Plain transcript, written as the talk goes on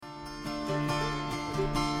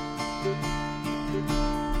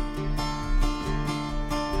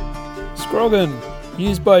Scroggin,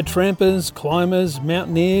 used by trampers, climbers,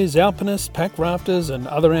 mountaineers, alpinists, pack rafters and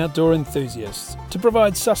other outdoor enthusiasts to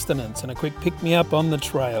provide sustenance and a quick pick-me-up on the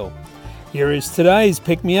trail. Here is today's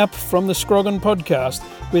pick-me-up from the Scroggin podcast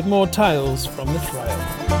with more tales from the trail.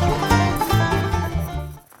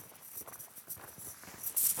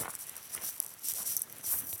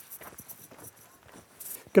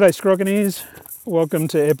 G'day Scroggineers, welcome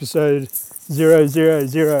to episode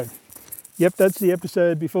 000. Yep, that's the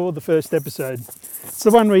episode before the first episode. It's the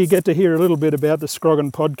one where you get to hear a little bit about the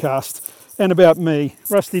Scroggin podcast and about me,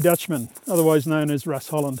 Rusty Dutchman, otherwise known as Russ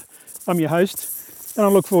Holland. I'm your host, and I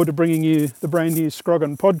look forward to bringing you the brand new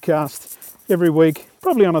Scroggin podcast every week,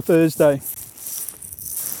 probably on a Thursday.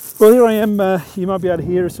 Well, here I am. You might be able to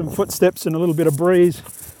hear some footsteps and a little bit of breeze.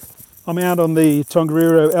 I'm out on the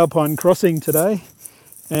Tongariro Alpine Crossing today,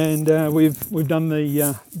 and we've done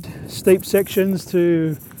the steep sections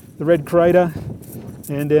to the Red Crater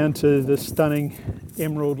and down to the stunning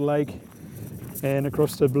Emerald Lake and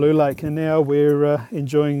across to Blue Lake. And now we're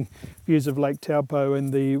enjoying views of Lake Taupo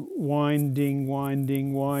and the winding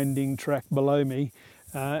track below me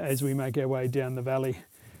as we make our way down the valley.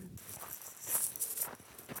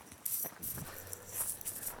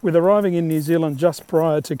 With arriving in New Zealand just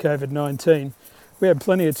prior to COVID-19, we had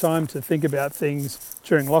plenty of time to think about things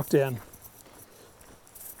during lockdown.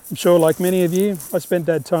 I'm sure, like many of you, I spent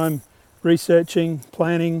that time researching,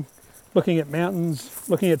 planning, looking at mountains,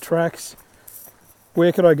 looking at tracks.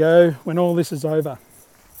 Where could I go when all this is over?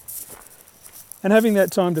 And having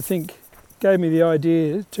that time to think gave me the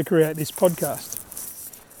idea to create this podcast.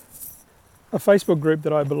 A Facebook group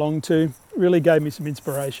that I belong to really gave me some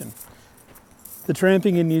inspiration. The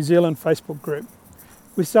Tramping in New Zealand Facebook group,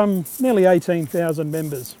 with some nearly 18,000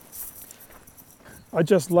 members. I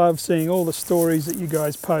just love seeing all the stories that you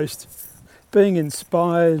guys post, being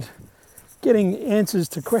inspired, getting answers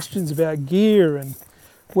to questions about gear and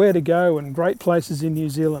where to go and great places in New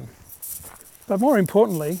Zealand. But more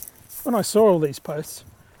importantly, when I saw all these posts,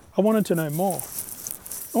 I wanted to know more.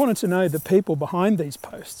 I wanted to know the people behind these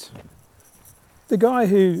posts. The guy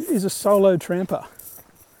who is a solo tramper.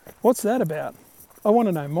 What's that about? I want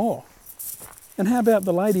to know more. And how about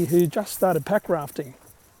the lady who just started pack rafting?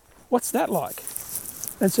 What's that like?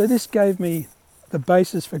 And so this gave me the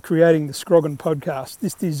basis for creating the Scroggin podcast,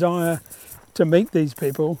 this desire to meet these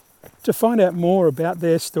people, to find out more about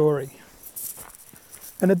their story.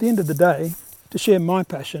 And at the end of the day, to share my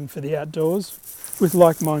passion for the outdoors with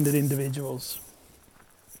like-minded individuals.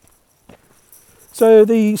 So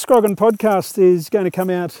the Scroggin podcast is going to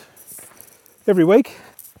come out every week,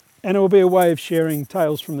 and it will be a way of sharing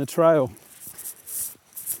tales from the trail.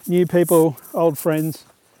 New people, old friends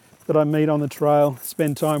that I meet on the trail,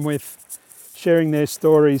 spend time with, sharing their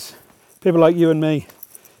stories, people like you and me.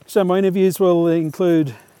 So my interviews will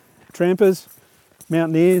include trampers,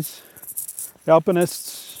 mountaineers,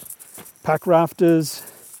 alpinists, pack rafters,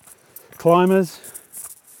 climbers,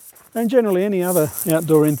 and generally any other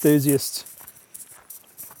outdoor enthusiasts.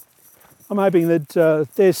 I'm hoping that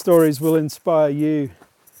their stories will inspire you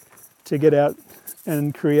to get out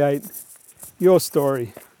and create your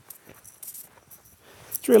story.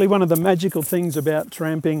 It's really one of the magical things about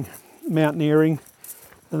tramping, mountaineering,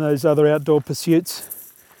 and those other outdoor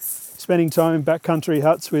pursuits. Spending time in backcountry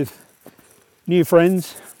huts with new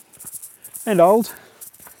friends and old,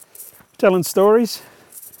 telling stories.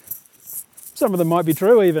 Some of them might be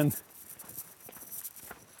true even.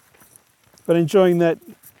 But enjoying that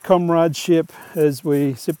comradeship as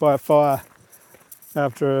we sit by a fire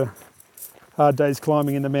after a hard day's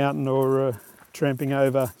climbing in the mountain or tramping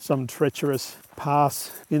over some treacherous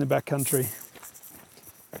pass in the backcountry.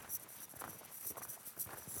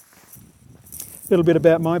 A little bit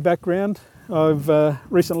about my background. I've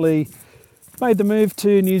recently made the move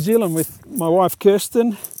to New Zealand with my wife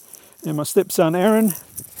Kirsten and my stepson Aaron,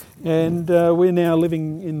 and we're now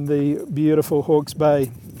living in the beautiful Hawke's Bay.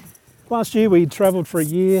 Last year we travelled for a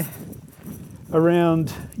year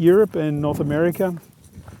around Europe and North America.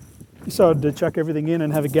 Decided to chuck everything in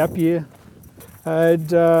and have a gap year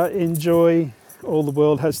and enjoy all the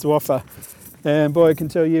world has to offer. And boy, I can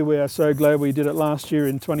tell you we are so glad we did it last year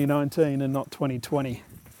in 2019 and not 2020.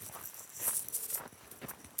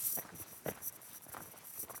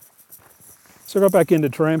 So I got back into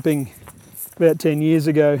tramping about 10 years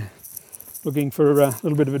ago, looking for a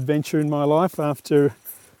little bit of adventure in my life after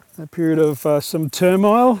a period of some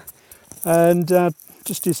turmoil, and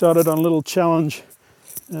just decided on a little challenge.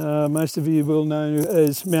 Most of you will know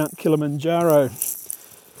as Mount Kilimanjaro.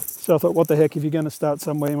 So I thought, what the heck, if you're going to start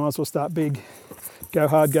somewhere, you might as well start big. Go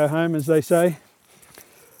hard, go home, as they say.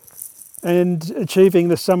 And achieving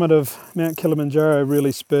the summit of Mount Kilimanjaro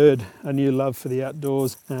really spurred a new love for the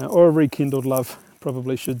outdoors, or a rekindled love,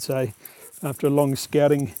 probably should say, after a long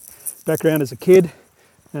scouting background as a kid,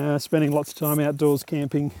 spending lots of time outdoors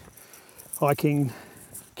camping, hiking,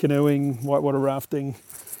 canoeing, whitewater rafting,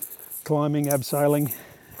 climbing, abseiling,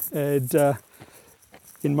 and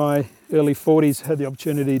in my early 40s had the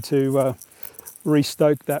opportunity to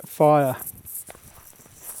restoke that fire.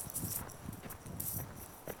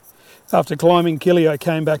 After climbing Kili, I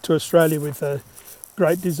came back to Australia with a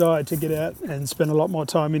great desire to get out and spend a lot more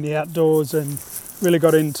time in the outdoors, and really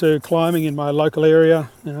got into climbing in my local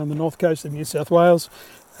area on the north coast of New South Wales,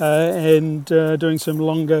 and doing some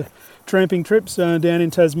longer tramping trips down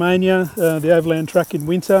in Tasmania, the Overland Track in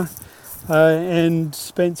winter, and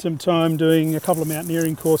spent some time doing a couple of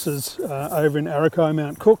mountaineering courses over in Arakai,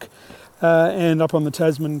 Mount Cook, and up on the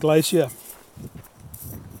Tasman Glacier.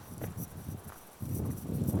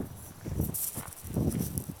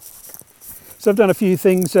 So I've done a few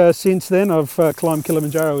things since then. I've climbed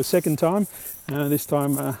Kilimanjaro a second time, this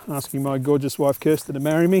time asking my gorgeous wife Kirsten to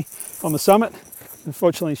marry me on the summit.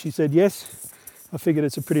 Unfortunately she said yes. I figured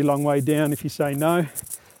it's a pretty long way down if you say no,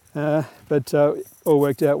 but all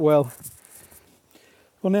worked out well.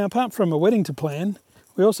 Well, now, apart from a wedding to plan,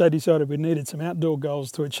 we also decided we needed some outdoor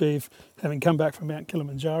goals to achieve, having come back from Mount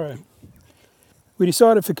Kilimanjaro. We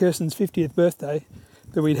decided for Kirsten's 50th birthday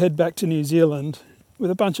that we'd head back to New Zealand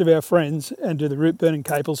with a bunch of our friends and do the Routeburn and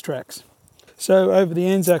Capels tracks. So over the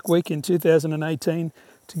Anzac week in 2018,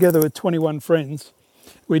 together with 21 friends,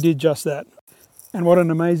 we did just that. And what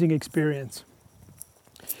an amazing experience.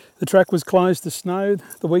 The track was closed to snow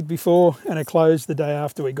the week before, and it closed the day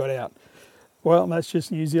after we got out. Well, that's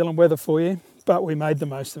just New Zealand weather for you, but we made the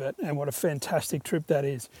most of it, and what a fantastic trip that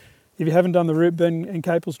is. If you haven't done the Routeburn and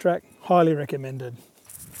Capels track, highly recommended.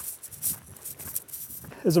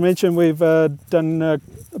 As I mentioned, we've done a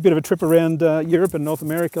bit of a trip around Europe and North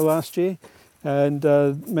America last year, and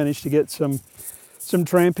managed to get some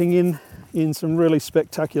tramping in some really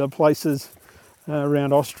spectacular places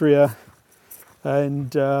around Austria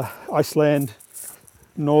and Iceland,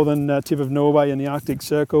 northern tip of Norway and the Arctic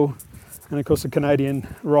Circle, and of course the Canadian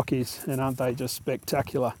Rockies, and aren't they just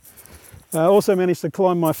spectacular. Also managed to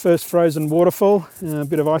climb my first frozen waterfall, a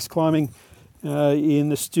bit of ice climbing in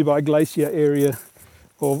the Stubai Glacier area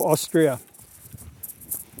of Austria.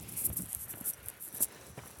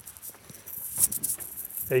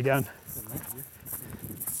 There you go.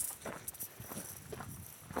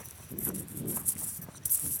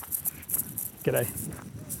 G'day.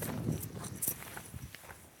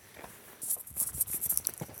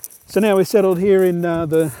 So now we're settled here in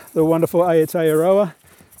the wonderful Aotearoa.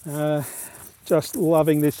 Just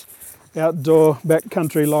loving this outdoor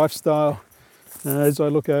backcountry lifestyle as I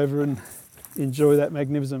look over and enjoy that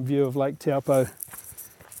magnificent view of Lake Taupo.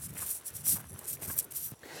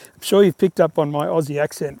 I'm sure you've picked up on my Aussie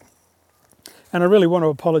accent, and I really want to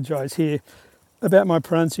apologise here about my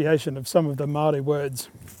pronunciation of some of the Māori words.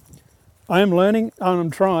 I am learning and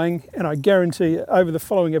I'm trying, and I guarantee over the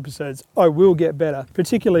following episodes I will get better,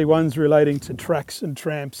 particularly ones relating to tracks and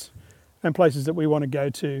tramps and places that we want to go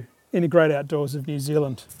to in the great outdoors of New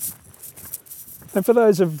Zealand. And for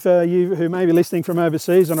those of you who may be listening from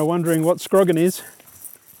overseas and are wondering what Scroggin is,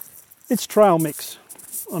 it's trail mix.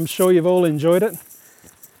 I'm sure you've all enjoyed it.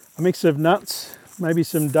 A mix of nuts, maybe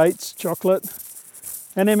some dates, chocolate,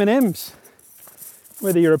 and M&Ms.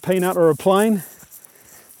 Whether you're a peanut or a plain,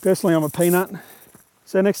 personally I'm a peanut.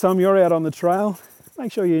 So next time you're out on the trail,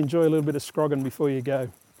 make sure you enjoy a little bit of Scroggin before you go.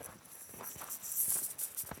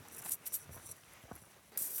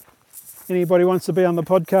 Anybody wants to be on the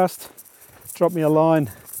podcast, drop me a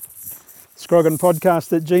line.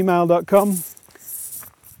 scrogginpodcast@gmail.com.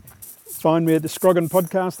 Find me at the Scroggin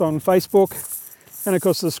Podcast on Facebook, and of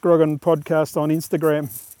course the Scroggin Podcast on Instagram.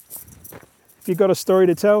 If you've got a story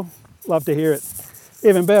to tell, love to hear it.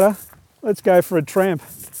 Even better, let's go for a tramp.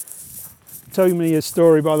 Tell me a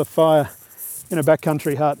story by the fire in a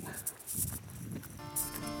backcountry hut.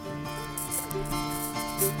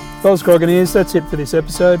 Well, Scroggineers, that's it for this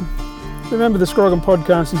episode. Remember, the Scroggin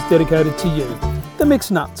Podcast is dedicated to you. The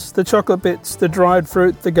mixed nuts, the chocolate bits, the dried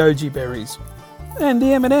fruit, the goji berries, and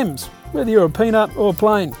the M&Ms, whether you're a peanut or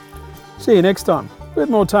plain. See you next time with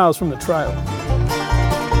more tales from the trail.